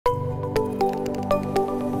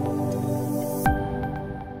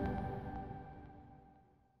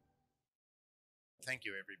Thank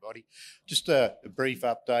you, everybody. Just a brief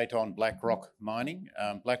update on Rock Mining.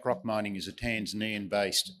 Rock Mining is a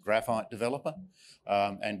Tanzanian-based graphite developer,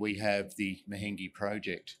 and we have the Mahenge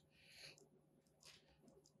project.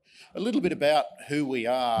 A little bit about who we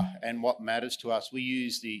are and what matters to us. We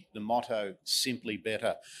use the motto, simply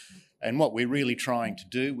better. And what we're really trying to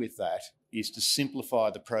do with that is to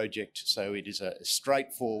simplify the project so it is a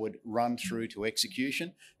straightforward run through to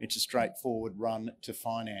execution. It's a straightforward run to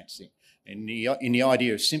financing. And in the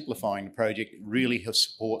idea of simplifying the project, it really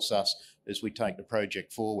supports us as we take the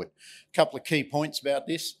project forward. A couple of key points about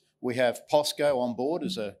this. We have POSCO on board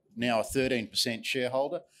as now a 13%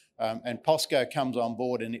 shareholder. And POSCO comes on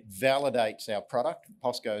board and it validates our product.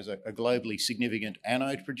 POSCO is a globally significant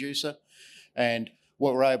anode producer. And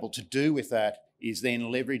what we're able to do with that is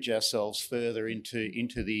then leverage ourselves further into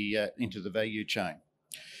the value chain.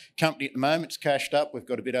 Company at the moment is cashed up. We've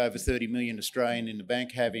got a bit over 30 million Australian in the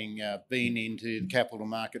bank, having been into the capital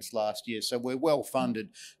markets last year. So we're well funded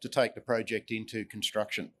to take the project into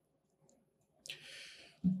construction.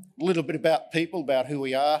 A little bit about people, about who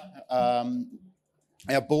we are.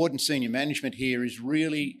 Our board and senior management here is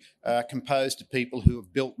really composed of people who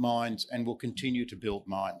have built mines and will continue to build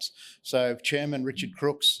mines. So Chairman Richard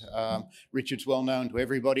Crooks, Richard's well known to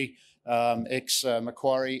everybody,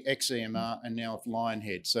 ex-Macquarie, ex-EMR and now at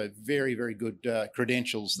Lionhead. So very, very good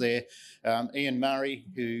credentials there. Ian Murray,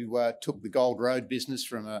 who took the Gold Road business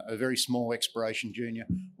from a very small exploration junior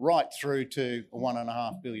right through to a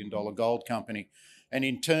 $1.5 billion gold company. And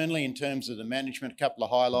internally, in terms of the management, a couple of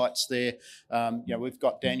highlights there. We've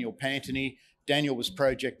got Daniel Pantony. Daniel was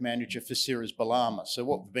project manager for Sirius Balama. So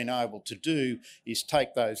what we've been able to do is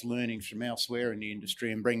take those learnings from elsewhere in the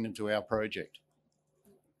industry and bring them to our project.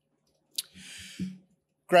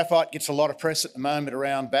 Graphite gets a lot of press at the moment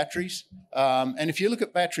around batteries. And if you look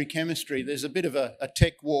at battery chemistry, there's a bit of a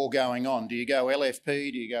tech war going on. Do you go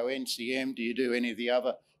LFP? Do you go NCM? Do you do any of the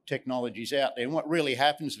other technologies out there? And what really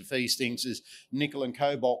happens with these things is nickel and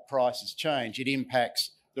cobalt prices change. It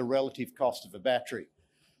impacts the relative cost of a battery.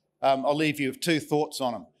 I'll leave you with two thoughts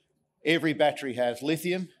on them. Every battery has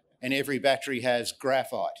lithium and every battery has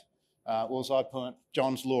graphite. As I point,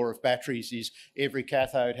 John's law of batteries is every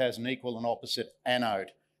cathode has an equal and opposite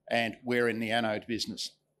anode, and we're in the anode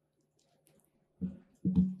business.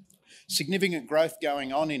 Significant growth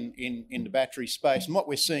going on in the battery space, and what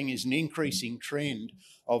we're seeing is an increasing trend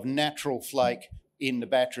of natural flake in the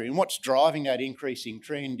battery. And what's driving that increasing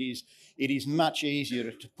trend is it is much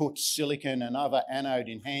easier to put silicon and other anode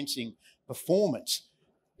enhancing performance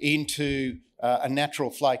into a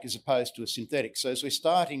natural flake as opposed to a synthetic. So as we're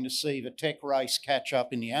starting to see the tech race catch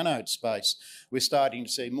up in the anode space, we're starting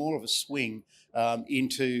to see more of a swing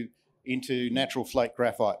into natural flake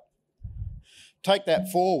graphite. Take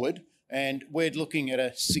that forward, and we're looking at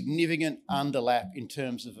a significant underlap in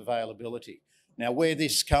terms of availability. Now, where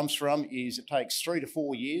this comes from is it takes 3 to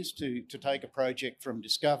 4 years to take a project from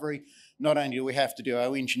discovery. Not only do we have to do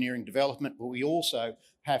our engineering development, but we also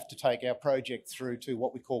have to take our project through to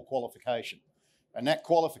what we call qualification. And that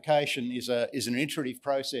qualification is an iterative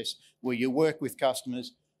process where you work with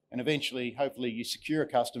customers and eventually, hopefully, you secure a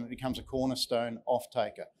customer, it becomes a cornerstone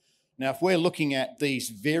off-taker. Now, if we're looking at these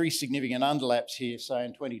very significant underlaps here, say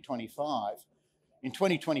in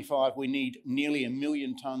 2025, we need nearly 1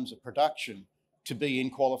 million tonnes of production to be in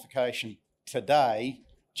qualification today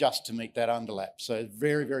just to meet that underlap. So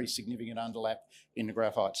very, very significant underlap in the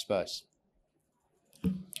graphite space.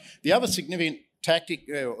 The other significant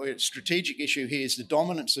strategic issue here is the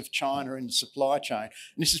dominance of China in the supply chain.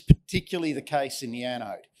 And this is particularly the case in the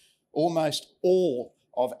anode. Almost all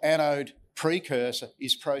of anode precursor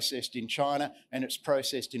is processed in China and it's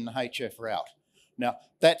processed in the HF route. Now,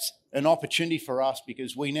 that's an opportunity for us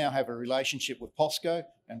because we now have a relationship with POSCO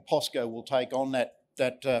and POSCO will take on that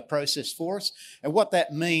process for us. And what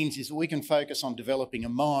that means is that we can focus on developing a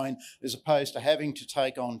mine as opposed to having to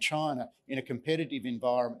take on China in a competitive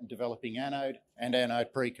environment and developing anode and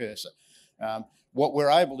anode precursor. What we're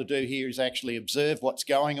able to do here is actually observe what's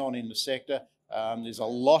going on in the sector. There's a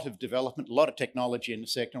lot of development, a lot of technology in the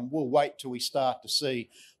sector, and we'll wait till we start to see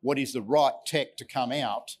what is the right tech to come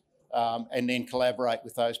out and then collaborate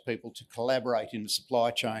with those people to collaborate in the supply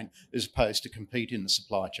chain as opposed to compete in the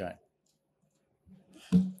supply chain.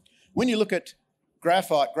 When you look at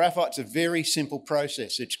graphite, graphite's a very simple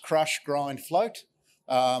process. It's crush, grind, float,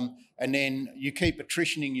 and then you keep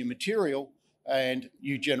attritioning your material and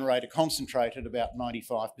you generate a concentrate at about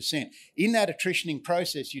 95%. In that attritioning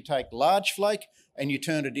process, you take large flake and you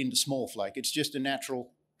turn it into small flake. It's just a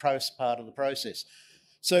natural part of the process.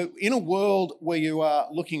 So in a world where you are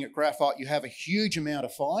looking at graphite, you have a huge amount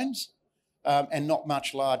of fines, and not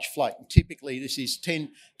much large flake. And typically this is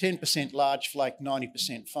 10% large flake,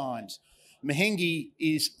 90% fines. Mahenge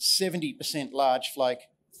is 70% large flake,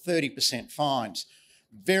 30% fines.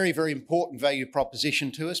 Very, very important value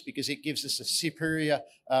proposition to us because it gives us a superior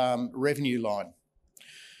revenue line.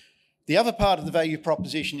 The other part of the value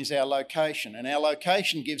proposition is our location, and our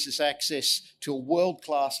location gives us access to a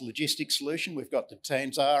world-class logistics solution. We've got the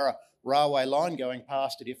Tanzania railway line going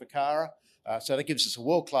past at Ifakara, so that gives us a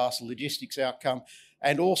world-class logistics outcome,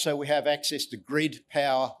 and also we have access to grid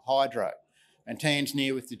power hydro. And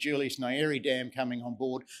Tanzania, with the Julius Nyerere Dam coming on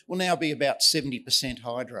board, will now be about 70%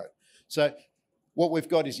 hydro. So what we've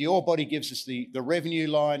got is the ore body gives us the revenue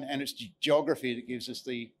line, and it's geography that gives us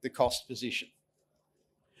the cost position.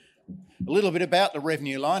 A little bit about the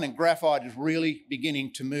revenue line, and graphite is really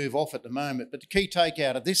beginning to move off at the moment, but the key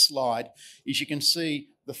takeout of this slide is you can see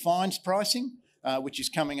the fines pricing, which is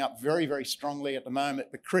coming up very, very strongly at the moment,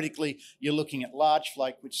 but critically you're looking at large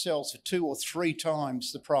flake, which sells for 2 or 3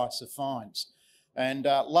 times the price of fines. And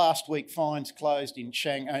last week fines closed in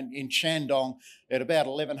Shandong at about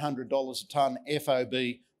 $1,100 a tonne FOB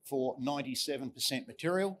for 97%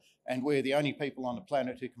 material, and we're the only people on the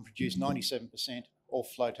planet who can produce 97% off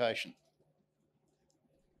flotation.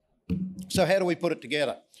 So how do we put it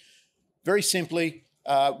together? Very simply,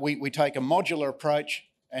 we take a modular approach,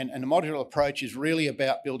 and the modular approach is really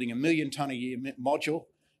about building a 1 million tonne a year module.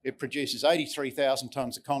 It produces 83,000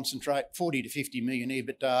 tonnes of concentrate, 40 to 50 million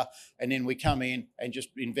EBITDA, and then we come in and just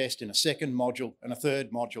invest in a second module and a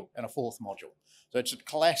third module and a fourth module. So it's a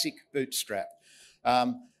classic bootstrap.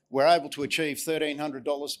 We're able to achieve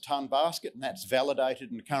 $1,300 a tonne basket, and that's validated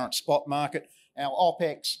in the current spot market. Our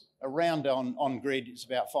OPEX around on grid is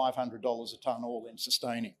about $500 a tonne all in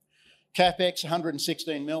sustaining. CapEx,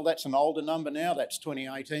 116 mil, that's an older number now, that's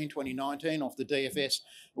 2018, 2019 off the DFS.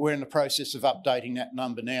 We're in the process of updating that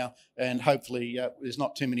number now, and hopefully there's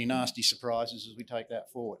not too many nasty surprises as we take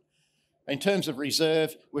that forward. In terms of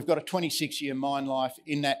reserve, we've got a 26-year mine life.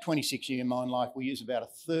 In that 26-year mine life, we use about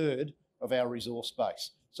 1/3 of our resource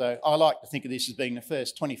base. So I like to think of this as being the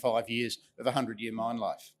first 25 years of a 100-year mine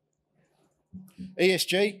life.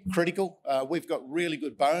 ESG, critical. We've got really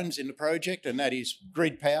good bones in the project, and that is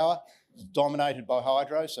grid power, dominated by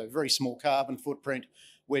hydro, so very small carbon footprint.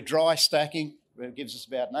 We're dry stacking, it gives us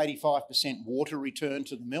about an 85% water return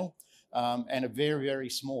to the mill, and a very, very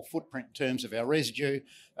small footprint in terms of our residue,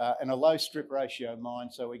 and a low strip ratio mine.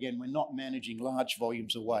 So again, we're not managing large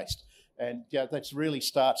volumes of waste. And yeah, that really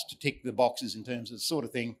starts to tick the boxes in terms of the sort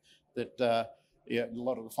of thing that a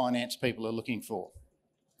lot of the finance people are looking for.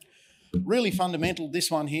 Really fundamental,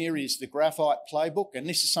 this one here is the Graphite Playbook, and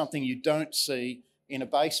this is something you don't see in a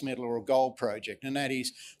base metal or a gold project, and that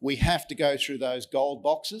is we have to go through those gold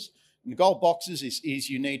boxes. And the gold boxes is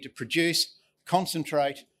you need to produce,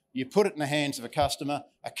 concentrate, you put it in the hands of a customer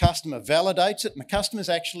validates it, and the customers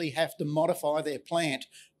actually have to modify their plant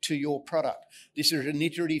to your product. This is an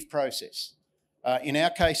iterative process. In our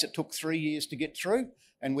case, it took 3 years to get through,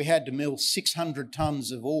 and we had to mill 600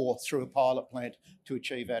 tonnes of ore through a pilot plant to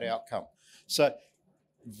achieve that outcome. So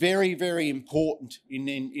very, very important in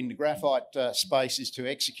the graphite space is to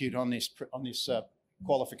execute on this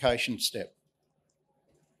qualification step.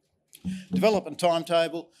 Development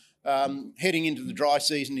timetable, heading into the dry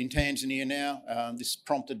season in Tanzania now. This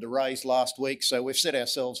prompted the raise last week, so we've set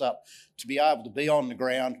ourselves up to be able to be on the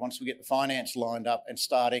ground once we get the finance lined up and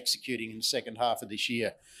start executing in the second half of this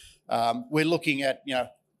year. We're looking at,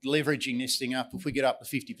 leveraging this thing up. If we get up to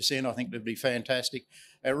 50%, I think that'd be fantastic.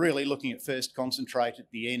 Really looking at first concentrate at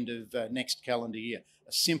the end of next calendar year.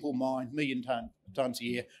 A simple mine, 1 million tonnes a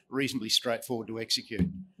year, reasonably straightforward to execute.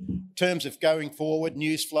 In terms of going forward,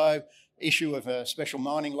 news flow, issue of a special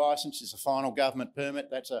mining licence is a final government permit.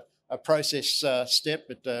 That's a process step,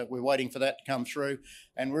 but we're waiting for that to come through,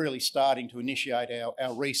 and we're really starting to initiate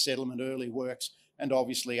our resettlement early works, and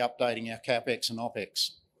obviously updating our CapEx and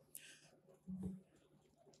OPEX.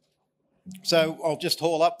 So I'll just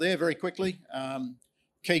haul up there very quickly.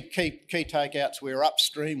 Key takeouts, we're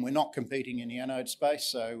upstream, we're not competing in the anode space,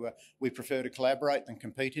 so we prefer to collaborate than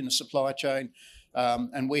compete in the supply chain.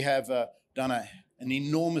 And we have done an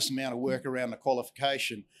enormous amount of work around the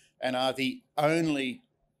qualification, and are the only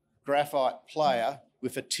graphite player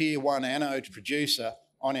with a tier 1 anode producer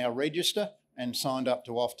on our register and signed up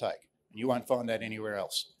to offtake. You won't find that anywhere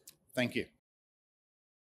else. Thank you.